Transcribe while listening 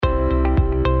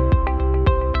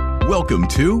Welcome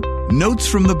to Notes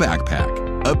from the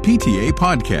Backpack, a PTA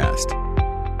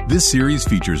podcast. This series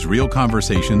features real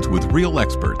conversations with real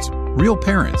experts, real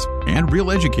parents, and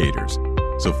real educators,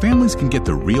 so families can get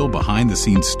the real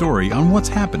behind-the-scenes story on what's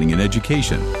happening in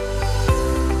education.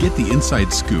 Get the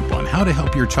inside scoop on how to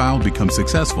help your child become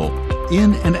successful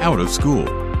in and out of school.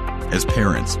 As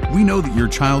parents, we know that your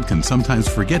child can sometimes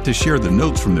forget to share the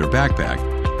notes from their backpack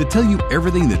that tell you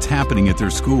everything that's happening at their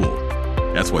school.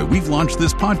 That's why we've launched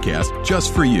this podcast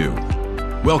just for you.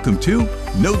 Welcome to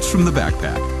Notes from the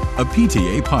Backpack, a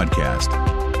PTA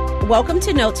podcast. Welcome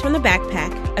to Notes from the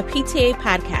Backpack, a PTA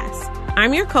podcast.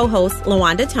 I'm your co-host,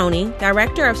 LaWanda Toney,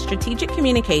 Director of Strategic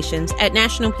Communications at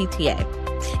National PTA.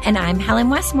 And I'm Helen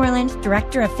Westmoreland,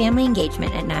 Director of Family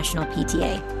Engagement at National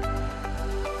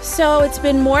PTA. So it's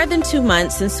been more than 2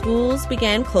 months since schools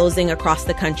began closing across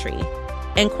the country.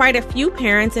 And quite a few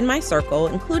parents in my circle,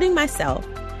 including myself,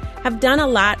 have done a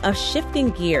lot of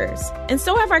shifting gears, and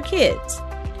so have our kids.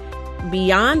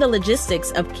 Beyond the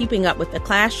logistics of keeping up with the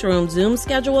classroom Zoom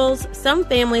schedules, some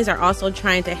families are also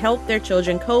trying to help their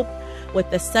children cope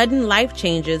with the sudden life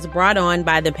changes brought on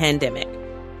by the pandemic.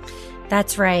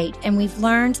 That's right. And we've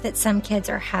learned that some kids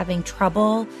are having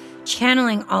trouble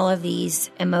channeling all of these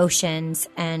emotions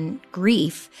and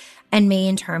grief and may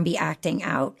in turn be acting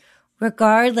out.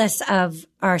 Regardless of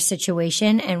our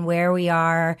situation and where we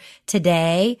are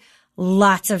today,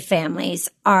 lots of families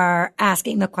are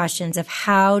asking the questions of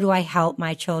how do I help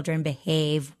my children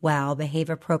behave well, behave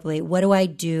appropriately? What do I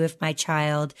do if my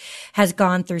child has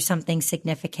gone through something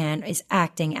significant, is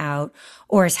acting out,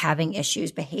 or is having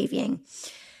issues behaving?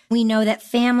 We know that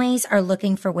families are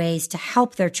looking for ways to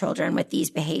help their children with these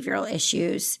behavioral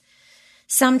issues.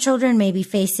 Some children may be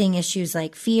facing issues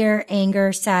like fear,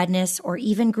 anger, sadness, or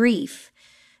even grief.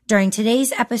 During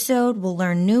today's episode, we'll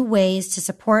learn new ways to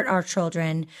support our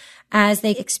children as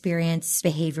they experience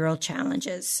behavioral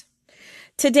challenges.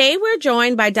 Today, we're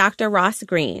joined by Dr. Ross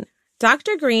Greene.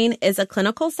 Dr. Greene is a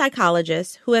clinical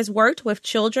psychologist who has worked with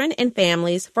children and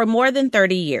families for more than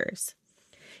 30 years.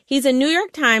 He's a New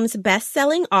York Times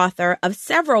best-selling author of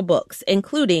several books,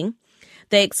 including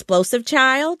The Explosive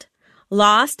Child,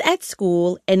 Lost at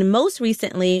School, and most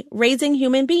recently, Raising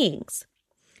Human Beings.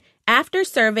 After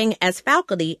serving as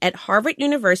faculty at Harvard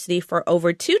University for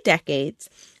over 2 decades,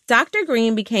 Dr.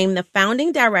 Greene became the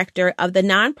founding director of the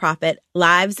nonprofit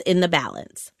Lives in the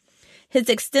Balance. His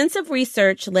extensive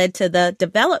research led to the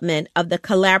development of the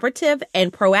collaborative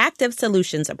and proactive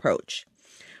solutions approach,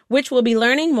 which we'll be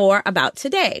learning more about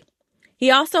today. He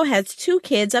also has 2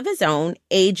 kids of his own,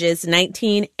 ages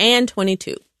 19 and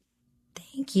 22.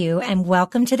 Thank you, and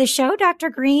welcome to the show, Dr.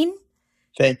 Greene.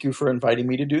 Thank you for inviting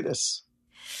me to do this.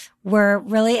 We're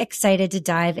really excited to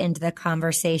dive into the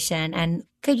conversation. And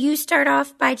could you start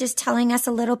off by just telling us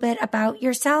a little bit about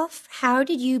yourself? How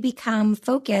did you become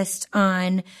focused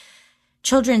on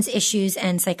children's issues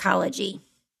and psychology?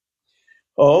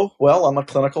 Oh, well, I'm a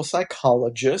clinical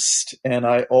psychologist, and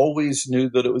I always knew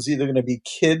that it was either going to be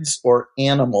kids or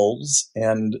animals.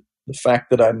 And the fact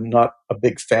that I'm not a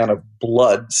big fan of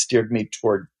blood steered me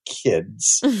toward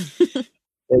kids.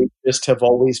 They just have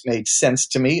always made sense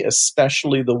to me,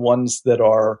 especially the ones that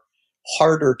are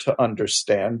harder to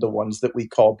understand, the ones that we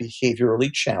call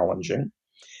behaviorally challenging.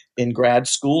 In grad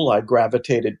school, I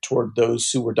gravitated toward those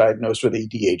who were diagnosed with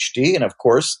ADHD. And of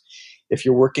course, if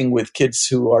you're working with kids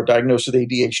who are diagnosed with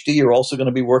ADHD, you're also going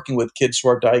to be working with kids who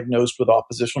are diagnosed with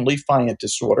oppositional defiant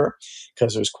disorder,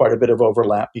 because there's quite a bit of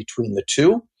overlap between the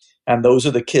two. And those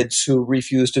are the kids who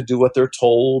refuse to do what they're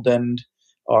told and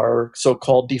are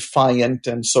so-called defiant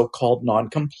and so-called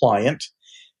non-compliant,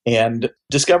 and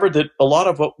discovered that a lot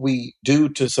of what we do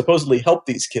to supposedly help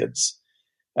these kids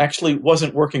actually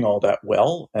wasn't working all that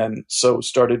well, and so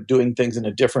started doing things in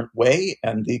a different way,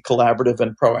 and the collaborative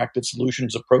and proactive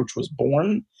solutions approach was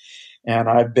born, and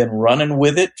I've been running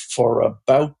with it for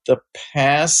about the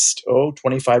past,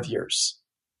 25 years.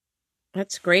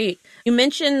 That's great. You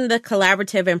mentioned the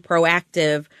collaborative and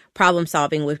proactive problem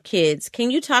solving with kids.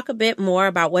 Can you talk a bit more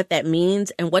about what that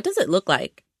means and what does it look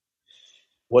like?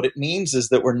 What it means is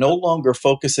that we're no longer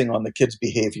focusing on the kid's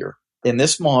behavior. In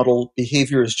this model,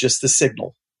 behavior is just the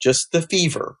signal, just the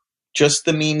fever, just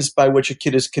the means by which a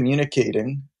kid is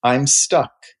communicating. I'm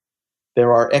stuck.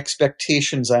 There are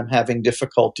expectations I'm having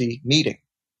difficulty meeting.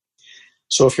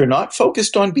 So if you're not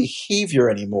focused on behavior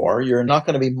anymore, you're not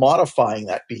going to be modifying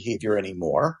that behavior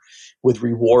anymore with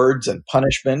rewards and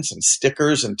punishments and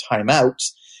stickers and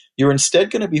timeouts. You're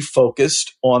instead going to be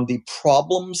focused on the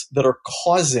problems that are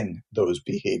causing those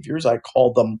behaviors. I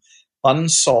call them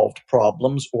unsolved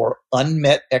problems or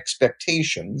unmet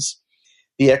expectations.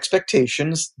 the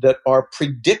expectations that are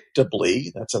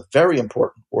predictably, that's a very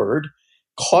important word,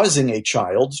 causing a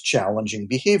child's challenging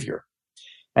behavior.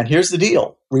 And here's the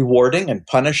deal. Rewarding and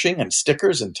punishing and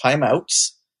stickers and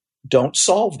timeouts don't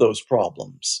solve those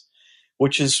problems,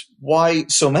 which is why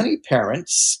so many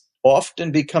parents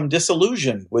often become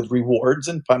disillusioned with rewards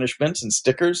and punishments and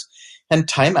stickers and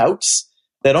timeouts.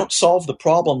 They don't solve the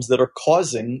problems that are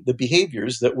causing the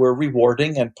behaviors that we're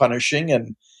rewarding and punishing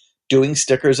and doing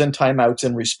stickers and timeouts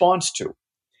in response to.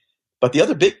 But the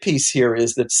other big piece here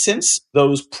is that since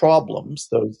those problems,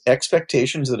 those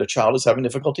expectations that a child is having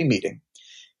difficulty meeting,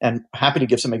 and I'm happy to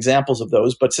give some examples of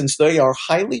those, but since they are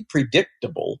highly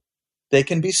predictable, they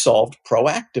can be solved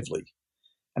proactively.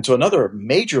 And so another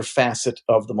major facet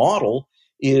of the model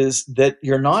is that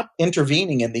you're not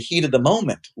intervening in the heat of the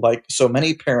moment like so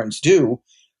many parents do.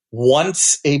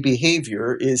 Once a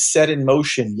behavior is set in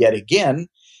motion yet again,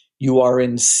 you are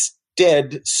instead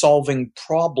solving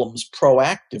problems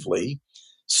proactively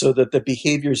so that the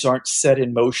behaviors aren't set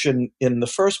in motion in the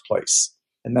first place.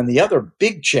 And then the other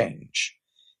big change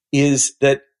is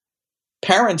that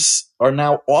parents are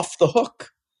now off the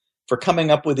hook for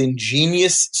coming up with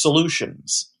ingenious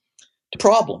solutions to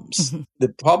problems. Mm-hmm. The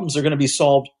problems are going to be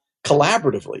solved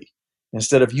collaboratively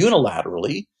instead of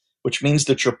unilaterally, which means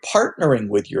that you're partnering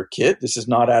with your kid. This is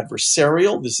not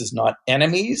adversarial. This is not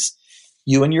enemies.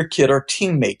 You and your kid are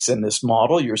teammates in this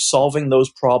model. You're solving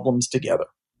those problems together.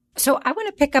 So I want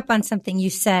to pick up on something you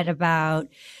said about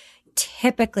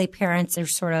typically parents are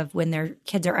sort of, when their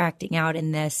kids are acting out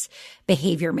in this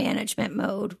behavior management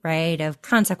mode, right, of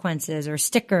consequences or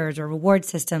stickers or reward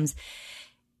systems.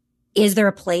 Is there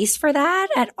a place for that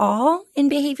at all in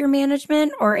behavior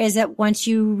management? Or is it once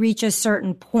you reach a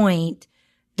certain point,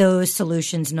 those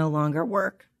solutions no longer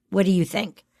work? What do you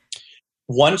think?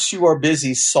 Once you are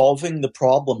busy solving the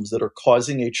problems that are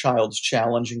causing a child's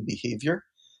challenging behavior,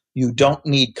 you don't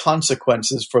need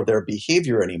consequences for their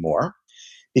behavior anymore,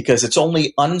 because it's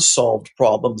only unsolved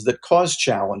problems that cause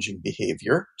challenging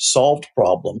behavior. Solved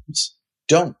problems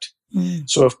don't.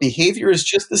 So if behavior is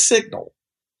just the signal,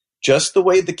 just the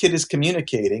way the kid is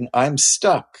communicating, I'm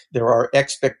stuck, there are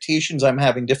expectations I'm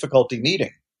having difficulty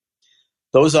meeting.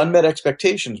 Those unmet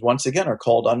expectations, once again, are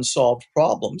called unsolved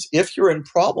problems. If you're in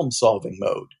problem-solving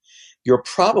mode, you're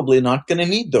probably not going to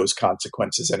need those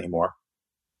consequences anymore.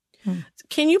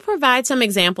 Can you provide some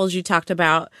examples? You talked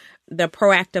about the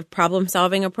proactive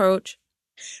problem-solving approach.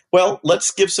 Well,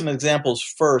 let's give some examples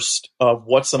first of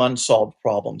what some unsolved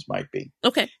problems might be.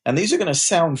 Okay. And these are going to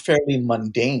sound fairly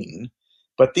mundane,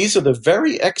 but these are the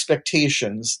very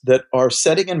expectations that are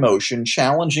setting in motion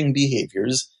challenging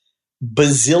behaviors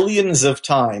bazillions of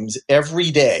times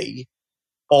every day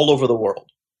all over the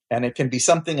world. And it can be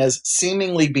something as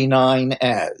seemingly benign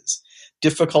as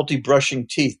difficulty brushing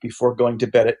teeth before going to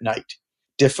bed at night,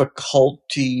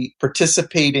 difficulty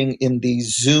participating in the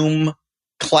Zoom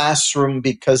classroom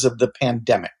because of the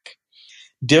pandemic,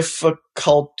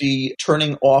 difficulty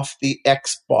turning off the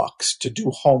Xbox to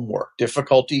do homework,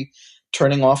 difficulty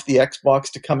turning off the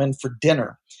Xbox to come in for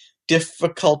dinner,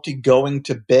 difficulty going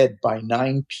to bed by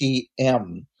 9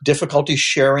 p.m., difficulty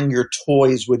sharing your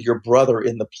toys with your brother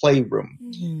in the playroom.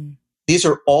 Mm-hmm. These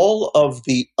are all of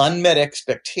the unmet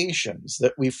expectations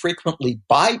that we frequently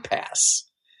bypass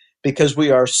because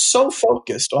we are so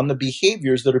focused on the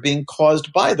behaviors that are being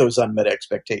caused by those unmet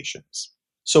expectations.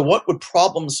 So what would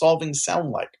problem solving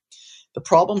sound like? The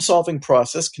problem solving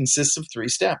process consists of 3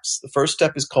 steps. The first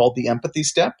step is called the empathy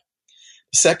step.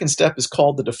 The second step is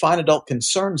called the define adult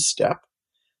concern step.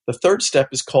 The third step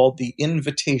is called the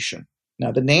invitation.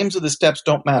 Now, the names of the steps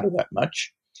don't matter that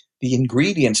much. The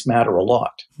ingredients matter a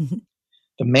lot.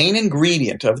 The main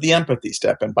ingredient of the empathy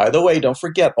step, and by the way, don't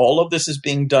forget, all of this is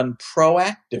being done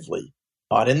proactively,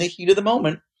 not in the heat of the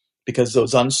moment, because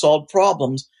those unsolved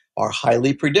problems are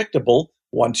highly predictable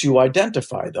once you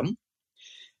identify them.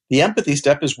 The empathy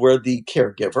step is where the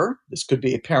caregiver, this could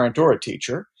be a parent or a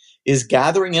teacher, is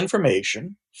gathering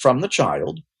information from the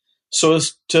child so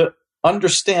as to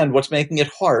understand what's making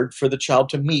it hard for the child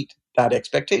to meet that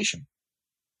expectation.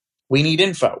 We need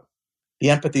info. The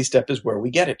empathy step is where we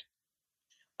get it.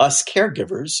 Us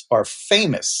caregivers are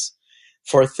famous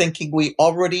for thinking we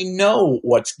already know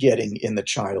what's getting in the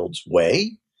child's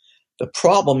way. The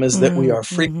problem is that we are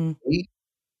frequently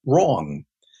wrong.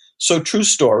 So, true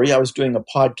story, I was doing a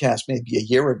podcast maybe a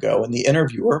year ago, and the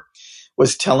interviewer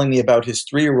was telling me about his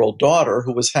 3-year-old daughter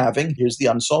who was having, here's the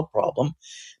unsolved problem,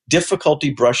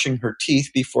 difficulty brushing her teeth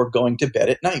before going to bed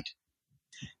at night.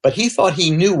 But he thought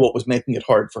he knew what was making it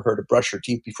hard for her to brush her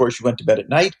teeth before she went to bed at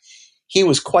night. He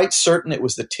was quite certain it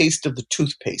was the taste of the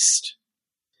toothpaste.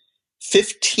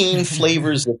 15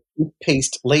 flavors of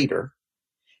toothpaste later,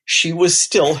 she was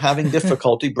still having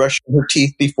difficulty brushing her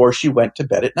teeth before she went to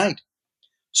bed at night.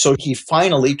 So he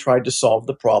finally tried to solve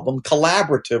the problem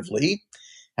collaboratively.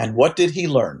 And what did he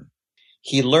learn?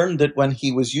 He learned that when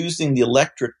he was using the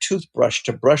electric toothbrush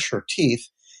to brush her teeth,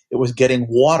 it was getting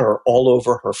water all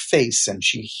over her face, and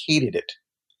she hated it.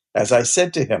 As I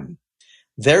said to him,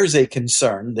 there's a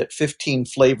concern that 15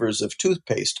 flavors of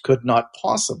toothpaste could not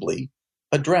possibly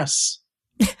address.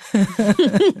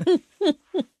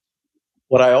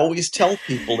 What I always tell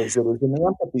people is it is an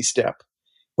empathy step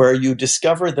where you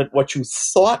discover that what you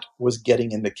thought was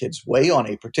getting in the kid's way on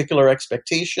a particular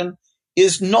expectation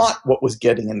is not what was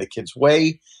getting in the kid's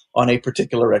way on a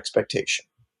particular expectation.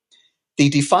 The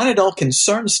define adult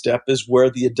concern step is where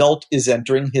the adult is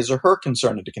entering his or her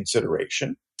concern into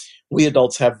consideration. We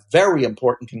adults have very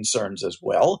important concerns as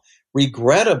well.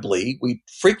 Regrettably, we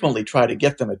frequently try to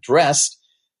get them addressed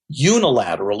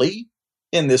unilaterally.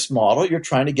 In this model, you're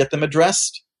trying to get them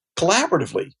addressed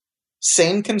collaboratively.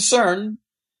 Same concern,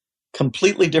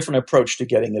 completely different approach to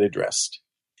getting it addressed.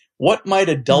 What might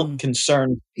adult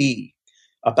concerns be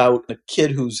about a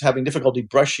kid who's having difficulty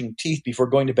brushing teeth before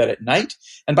going to bed at night?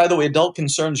 And by the way, adult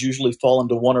concerns usually fall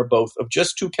into one or both of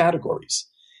just two categories.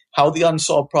 How the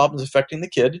unsolved problem is affecting the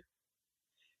kid,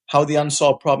 how the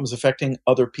unsolved problem is affecting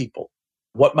other people.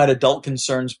 What might adult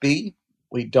concerns be?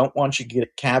 We don't want you to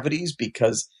get cavities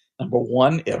because, number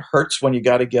one, it hurts when you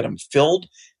got to get them filled.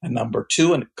 And number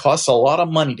two, and it costs a lot of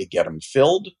money to get them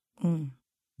filled.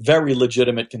 Very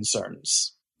legitimate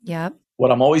concerns. Yep.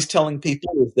 What I'm always telling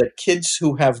people is that kids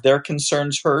who have their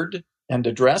concerns heard and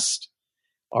addressed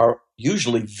are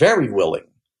usually very willing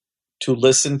to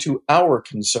listen to our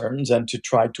concerns and to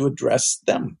try to address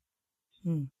them.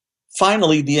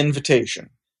 Finally, the invitation.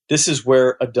 This is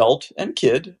where adult and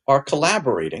kid are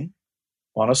collaborating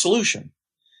on a solution,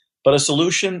 but a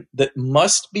solution that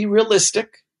must be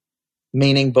realistic,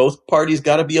 meaning both parties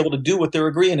got to be able to do what they're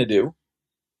agreeing to do,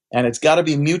 and it's got to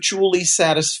be mutually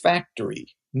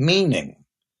satisfactory, meaning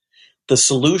the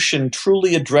solution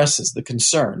truly addresses the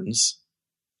concerns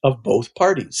of both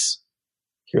parties.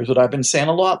 Here's what I've been saying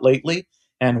a lot lately,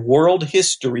 and world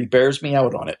history bears me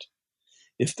out on it.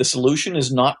 If the solution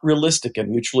is not realistic and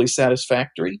mutually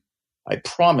satisfactory, I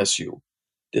promise you,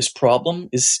 this problem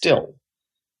is still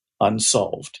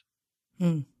unsolved.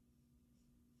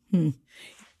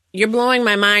 You're blowing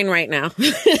my mind right now.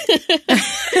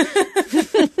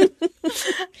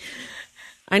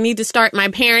 I need to start my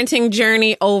parenting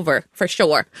journey over for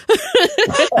sure.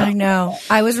 I know.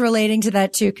 I was relating to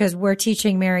that too because we're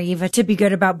teaching Mary Eva to be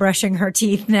good about brushing her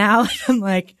teeth now. I'm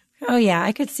like, oh yeah,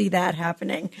 I could see that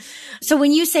happening. So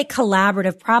when you say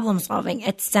collaborative problem solving,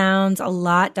 it sounds a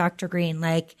lot, Dr. Green,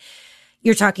 like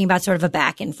you're talking about sort of a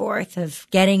back and forth of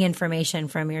getting information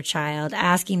from your child,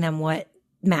 asking them what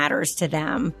matters to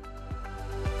them.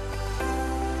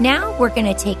 Now we're going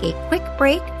to take a quick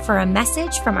break for a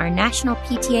message from our National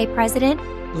PTA President,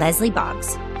 Leslie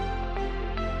Boggs.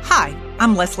 Hi,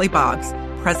 I'm Leslie Boggs,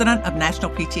 President of National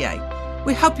PTA.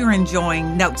 We hope you're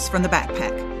enjoying Notes from the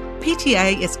Backpack.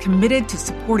 PTA is committed to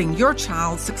supporting your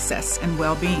child's success and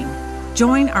well-being.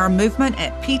 Join our movement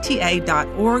at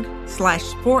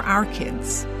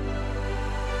pta.org/forourkids.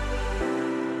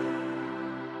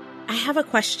 I have a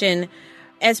question.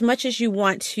 As much as you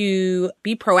want to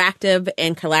be proactive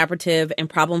and collaborative and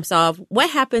problem solve, what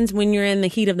happens when you're in the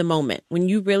heat of the moment, when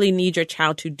you really need your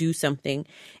child to do something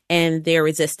and they're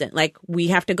resistant? Like we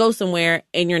have to go somewhere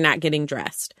and you're not getting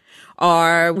dressed,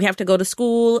 or we have to go to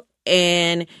school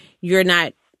and you're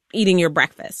not eating your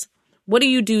breakfast. What do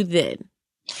you do then?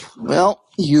 Well,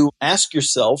 you ask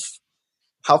yourself,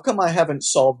 how come I haven't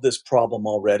solved this problem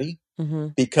already?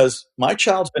 Because my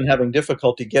child's been having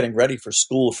difficulty getting ready for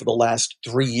school for the last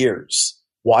 3 years.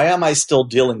 Why am I still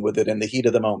dealing with it in the heat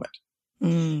of the moment?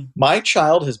 My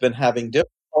child has been having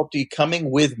difficulty coming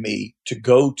with me to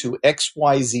go to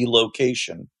XYZ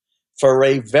location for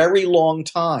a very long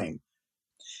time.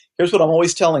 Here's what I'm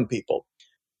always telling people.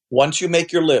 Once you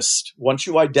make your list, once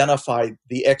you identify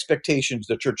the expectations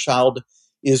that your child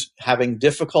is having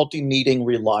difficulty meeting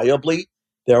reliably,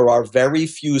 there are very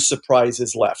few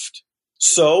surprises left.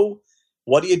 So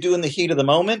what do you do in the heat of the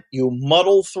moment? You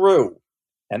muddle through,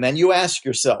 and then you ask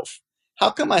yourself, how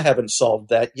come I haven't solved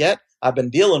that yet? I've been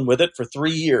dealing with it for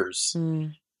 3 years.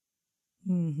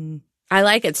 I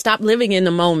like it. Stop living in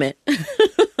the moment.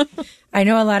 I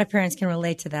know a lot of parents can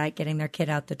relate to that. Getting their kid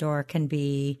out the door can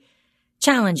be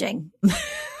challenging.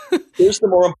 Here's the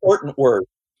more important word,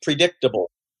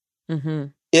 predictable.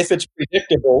 If it's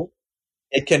predictable,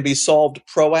 it can be solved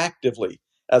proactively.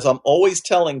 As I'm always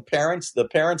telling parents, the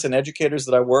parents and educators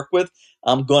that I work with,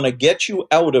 I'm going to get you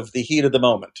out of the heat of the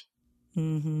moment.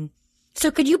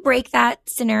 So could you break that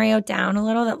scenario down a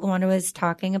little that Luana was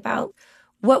talking about?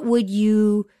 What would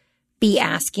you be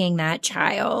asking that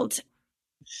child?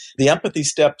 The empathy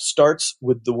step starts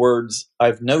with the words,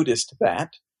 I've noticed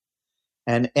that,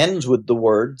 and ends with the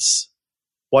words,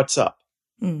 what's up?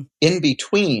 In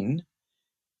between,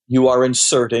 you are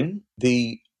inserting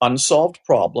the unsolved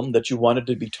problem that you wanted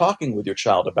to be talking with your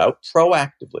child about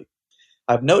proactively.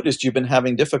 I've noticed you've been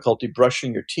having difficulty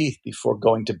brushing your teeth before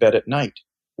going to bed at night.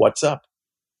 What's up?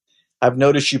 I've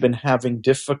noticed you've been having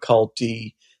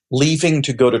difficulty leaving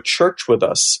to go to church with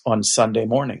us on Sunday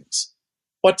mornings.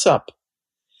 What's up?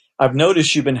 I've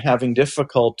noticed you've been having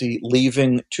difficulty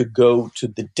leaving to go to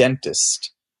the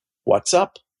dentist. What's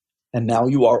up? And now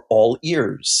you are all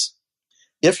ears.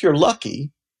 If you're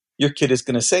lucky, your kid is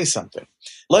going to say something.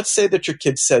 Let's say that your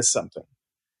kid says something.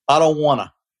 I don't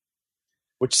wanna,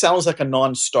 which sounds like a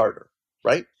non-starter,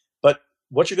 right? But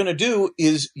what you're going to do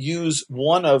is use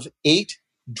one of 8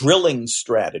 drilling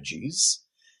strategies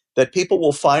that people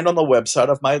will find on the website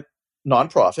of my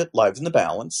nonprofit, Lives in the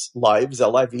Balance, Lives,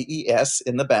 L-I-V-E-S,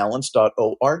 in the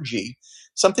balance.org,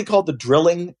 something called the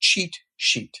Drilling Cheat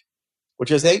Sheet, which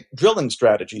has 8 drilling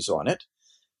strategies on it,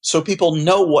 so people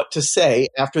know what to say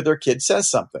after their kid says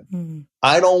something.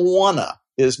 I don't wanna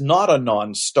is not a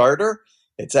non-starter.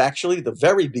 It's actually the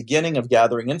very beginning of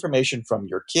gathering information from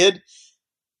your kid,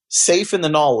 safe in the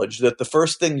knowledge that the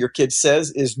first thing your kid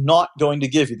says is not going to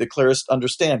give you the clearest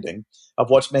understanding of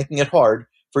what's making it hard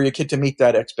for your kid to meet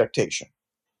that expectation.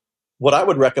 What I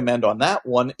would recommend on that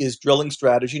one is drilling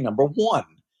strategy number 1.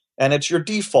 And it's your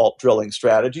default drilling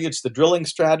strategy. It's the drilling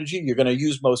strategy you're going to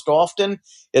use most often.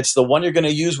 It's the one you're going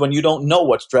to use when you don't know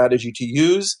what strategy to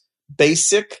use.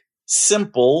 Basic,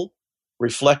 simple,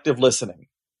 reflective listening.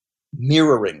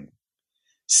 Mirroring.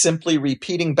 Simply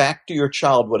repeating back to your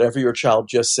child whatever your child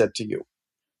just said to you.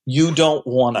 You don't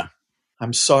wanna.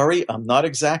 I'm sorry, I'm not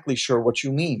exactly sure what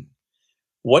you mean.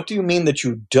 What do you mean that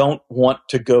you don't want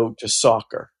to go to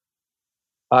soccer?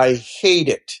 I hate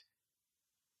it.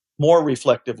 More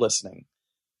reflective listening.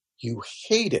 You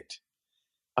hate it.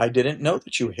 I didn't know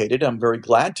that you hate it. I'm very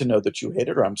glad to know that you hate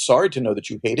it, or I'm sorry to know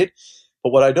that you hate it.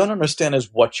 But what I don't understand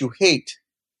is what you hate.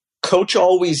 Coach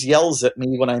always yells at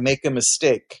me when I make a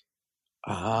mistake.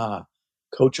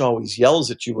 Coach always yells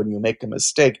at you when you make a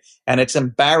mistake, and it's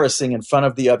embarrassing in front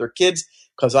of the other kids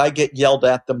because I get yelled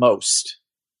at the most.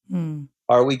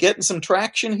 Are we getting some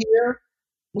traction here?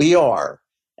 We are.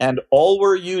 And all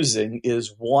we're using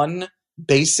is one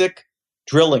basic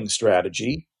drilling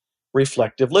strategy,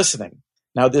 reflective listening.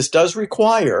 Now, this does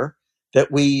require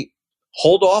that we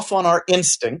hold off on our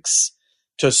instincts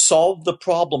to solve the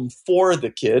problem for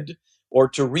the kid or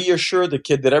to reassure the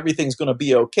kid that everything's going to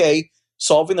be okay.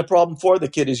 Solving the problem for the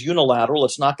kid is unilateral.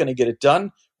 It's not going to get it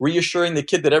done. Reassuring the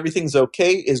kid that everything's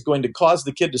okay is going to cause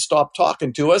the kid to stop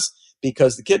talking to us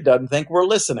because the kid doesn't think we're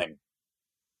listening.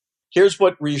 Here's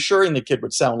what reassuring the kid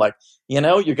would sound like. You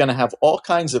know, you're going to have all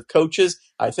kinds of coaches.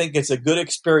 I think it's a good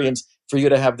experience for you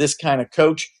to have this kind of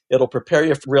coach. It'll prepare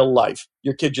you for real life.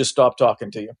 Your kid just stopped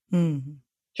talking to you.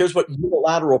 Here's what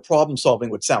unilateral problem solving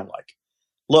would sound like.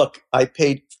 Look, I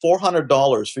paid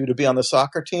 $400 for you to be on the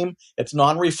soccer team. It's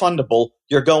non-refundable.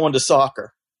 You're going to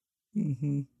soccer.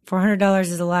 $400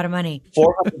 is a lot of money.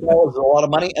 $400 is a lot of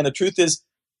money. And the truth is,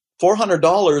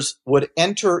 $400 would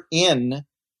enter in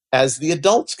as the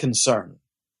adult's concern,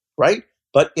 right?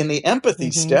 But in the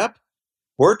empathy step,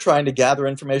 we're trying to gather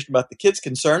information about the kid's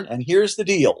concern. And here's the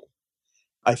deal.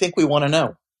 I think we want to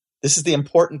know. This is the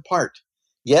important part.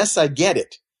 Yes, I get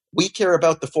it. We care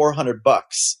about the $400.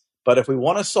 But if we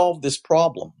want to solve this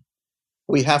problem,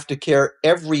 we have to care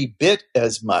every bit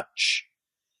as much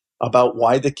about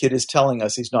why the kid is telling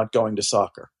us he's not going to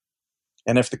soccer.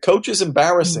 And if the coach is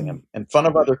embarrassing him in front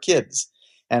of other kids,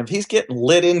 and if he's getting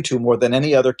lit into more than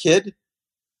any other kid,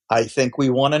 I think we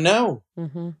want to know.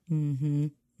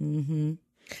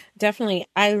 Definitely.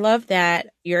 I love that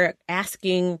you're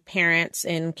asking parents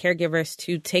and caregivers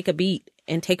to take a beat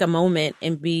and take a moment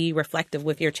and be reflective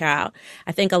with your child.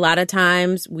 I think a lot of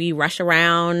times we rush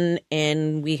around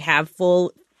and we have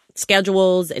full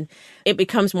schedules and it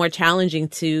becomes more challenging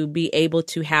to be able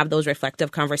to have those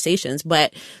reflective conversations.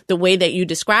 But the way that you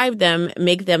describe them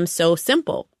make them so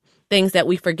simple, things that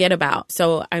we forget about.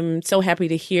 So I'm so happy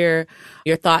to hear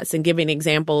your thoughts and giving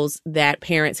examples that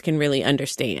parents can really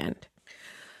understand.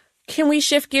 Can we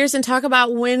shift gears and talk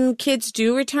about when kids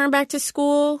do return back to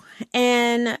school?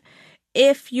 And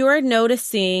if you're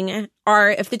noticing,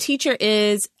 or if the teacher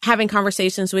is having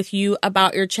conversations with you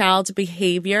about your child's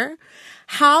behavior,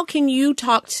 how can you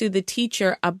talk to the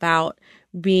teacher about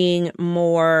being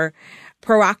more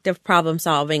proactive problem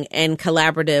solving and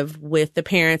collaborative with the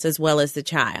parents as well as the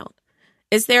child?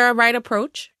 Is there a right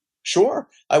approach? Sure.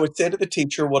 I would say to the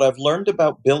teacher, what I've learned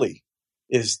about Billy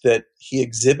is that he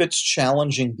exhibits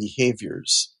challenging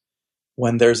behaviors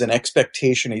when there's an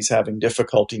expectation he's having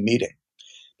difficulty meeting,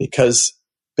 because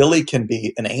Billy can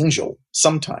be an angel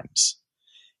sometimes,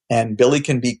 and Billy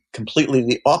can be completely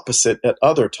the opposite at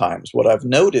other times. What I've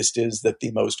noticed is that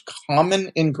the most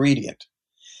common ingredient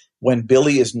when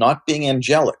Billy is not being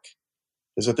angelic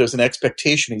is that there's an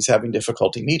expectation he's having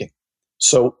difficulty meeting.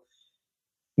 So,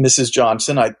 Mrs.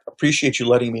 Johnson, I appreciate you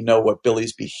letting me know what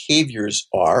Billy's behaviors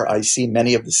are. I see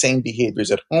many of the same behaviors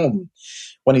at home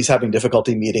when he's having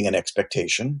difficulty meeting an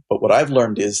expectation. But what I've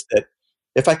learned is that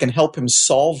if I can help him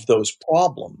solve those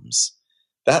problems,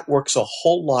 that works a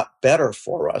whole lot better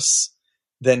for us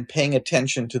than paying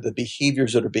attention to the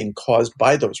behaviors that are being caused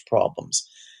by those problems.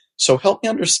 So help me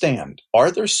understand,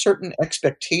 are there certain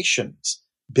expectations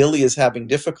Billy is having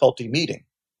difficulty meeting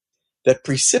that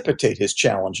precipitate his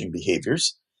challenging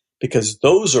behaviors? Because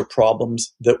those are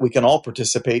problems that we can all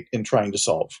participate in trying to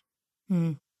solve.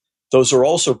 Those are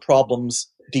also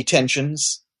problems,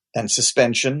 detentions and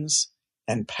suspensions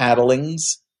and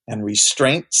paddlings and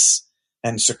restraints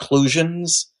and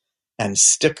seclusions and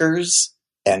stickers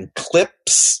and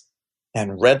clips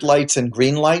and red lights and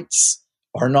green lights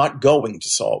are not going to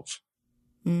solve.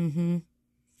 I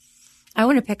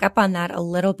want to pick up on that a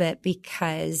little bit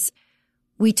because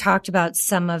we talked about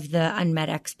some of the unmet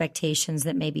expectations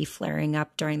that may be flaring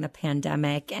up during the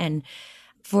pandemic. And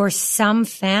for some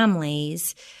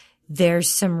families, there's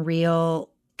some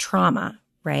real trauma,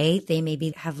 right? They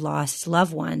maybe have lost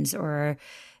loved ones or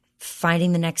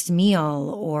finding the next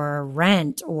meal or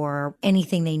rent or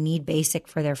anything they need basic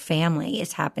for their family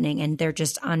is happening. And they're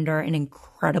just under an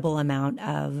incredible amount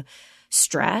of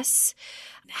stress.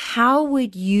 How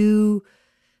would you,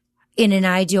 in an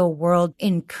ideal world,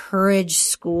 encourage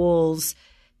schools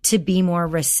to be more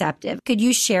receptive? Could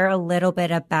you share a little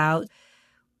bit about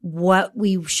what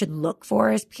we should look for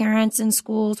as parents in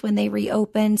schools when they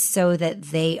reopen so that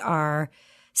they are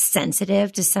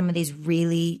sensitive to some of these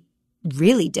really,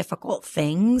 really difficult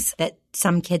things that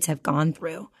some kids have gone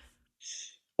through?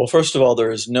 Well, first of all,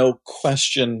 there is no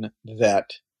question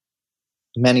that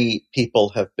many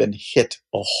people have been hit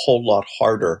a whole lot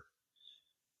harder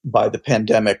by the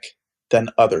pandemic than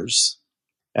others.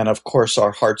 And of course,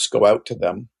 our hearts go out to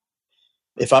them.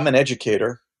 If I'm an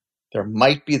educator, there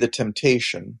might be the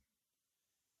temptation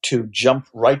to jump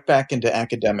right back into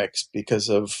academics because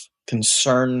of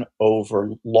concern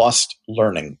over lost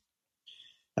learning.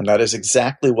 And that is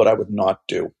exactly what I would not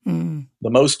do. The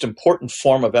most important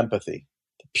form of empathy,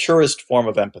 the purest form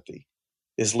of empathy,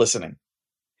 is listening.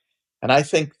 And I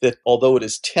think that although it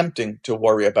is tempting to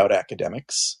worry about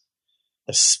academics,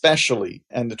 especially,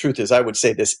 and the truth is, I would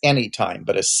say this anytime,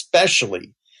 but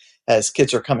especially as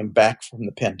kids are coming back from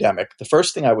the pandemic, the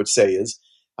first thing I would say is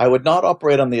I would not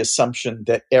operate on the assumption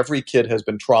that every kid has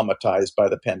been traumatized by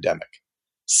the pandemic.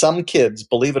 Some kids,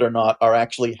 believe it or not, are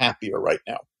actually happier right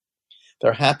now.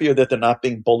 They're happier that they're not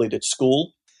being bullied at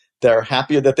school. They're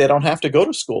happier that they don't have to go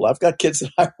to school. I've got kids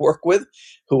that I work with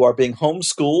who are being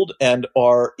homeschooled and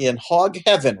are in hog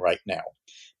heaven right now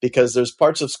because there's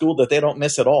parts of school that they don't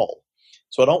miss at all.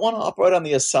 So I don't want to operate on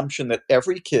the assumption that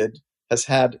every kid has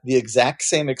had the exact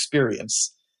same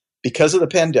experience because of the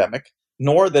pandemic,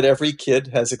 nor that every kid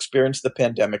has experienced the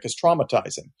pandemic as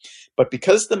traumatizing. But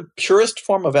because the purest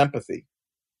form of empathy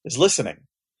is listening,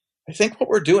 I think what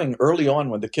we're doing early on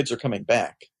when the kids are coming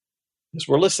back is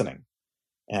we're listening.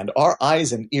 And our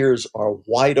eyes and ears are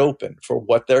wide open for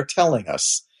what they're telling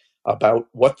us about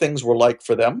what things were like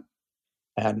for them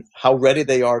and how ready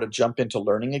they are to jump into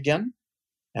learning again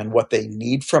and what they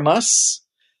need from us.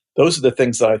 Those are the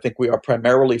things that I think we are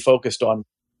primarily focused on.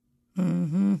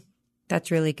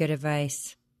 That's really good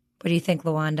advice. What do you think,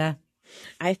 Lawanda?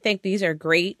 I think these are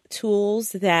great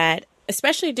tools that,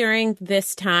 especially during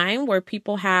this time where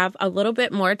people have a little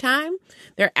bit more time,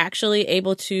 they're actually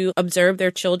able to observe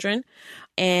their children.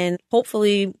 And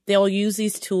hopefully they'll use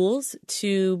these tools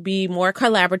to be more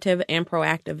collaborative and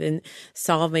proactive in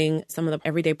solving some of the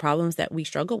everyday problems that we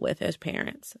struggle with as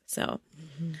parents. So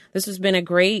this has been a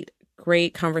great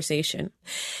conversation.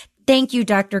 Thank you,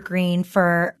 Dr. Green,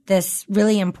 for this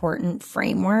really important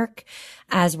framework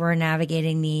as we're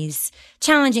navigating these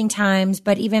challenging times,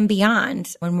 but even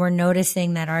beyond, when we're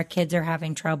noticing that our kids are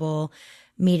having trouble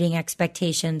meeting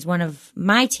expectations. One of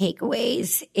my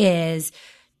takeaways is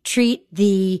treat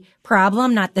the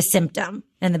problem, not the symptom.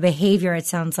 And the behavior, it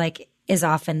sounds like, is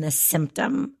often the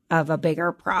symptom of a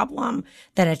bigger problem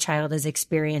that a child is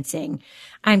experiencing.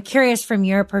 I'm curious from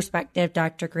your perspective,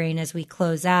 Dr. Green, as we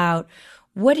close out,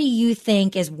 What do you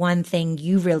think is one thing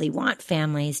you really want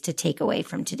families to take away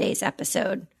from today's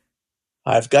episode?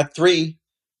 I've got 3.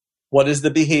 What is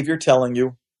the behavior telling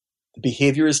you? The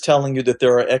behavior is telling you that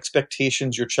there are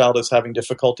expectations your child is having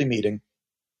difficulty meeting.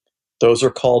 Those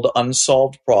are called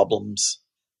unsolved problems.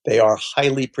 They are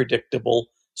highly predictable,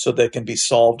 so they can be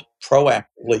solved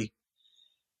proactively.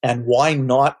 And why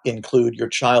not include your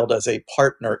child as a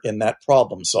partner in that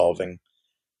problem solving?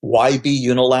 Why be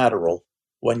unilateral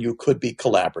when you could be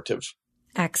collaborative?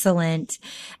 Excellent.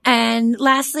 And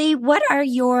lastly, what are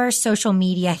your social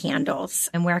media handles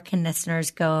and where can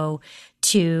listeners go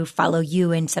to follow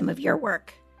you in some of your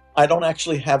work? I don't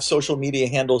actually have social media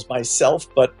handles myself,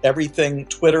 but everything,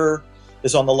 Twitter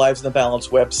is on the Lives in the Balance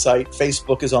website.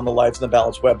 Facebook is on the Lives in the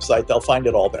Balance website. They'll find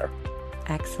it all there.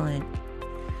 Excellent.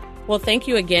 Well, thank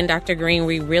you again, Dr. Green.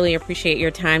 We really appreciate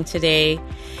your time today.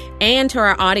 And to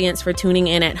our audience for tuning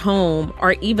in at home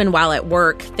or even while at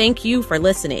work, thank you for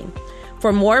listening.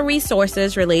 For more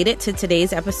resources related to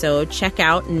today's episode, check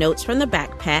out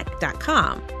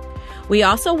notesfromthebackpack.com. We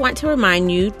also want to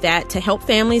remind you that to help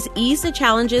families ease the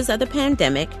challenges of the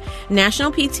pandemic,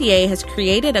 National PTA has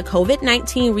created a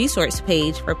COVID-19 resource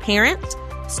page for parents,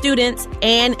 students,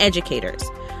 and educators.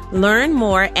 Learn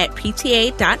more at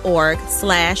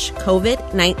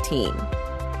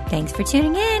pta.org/COVID-19. Thanks for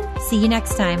tuning in. See you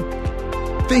next time.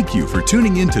 Thank you for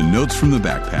tuning in to Notes from the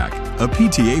Backpack, a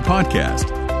PTA podcast.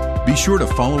 Be sure to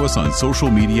follow us on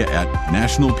social media at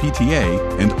National PTA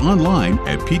and online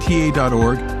at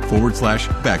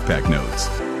pta.org/backpack notes.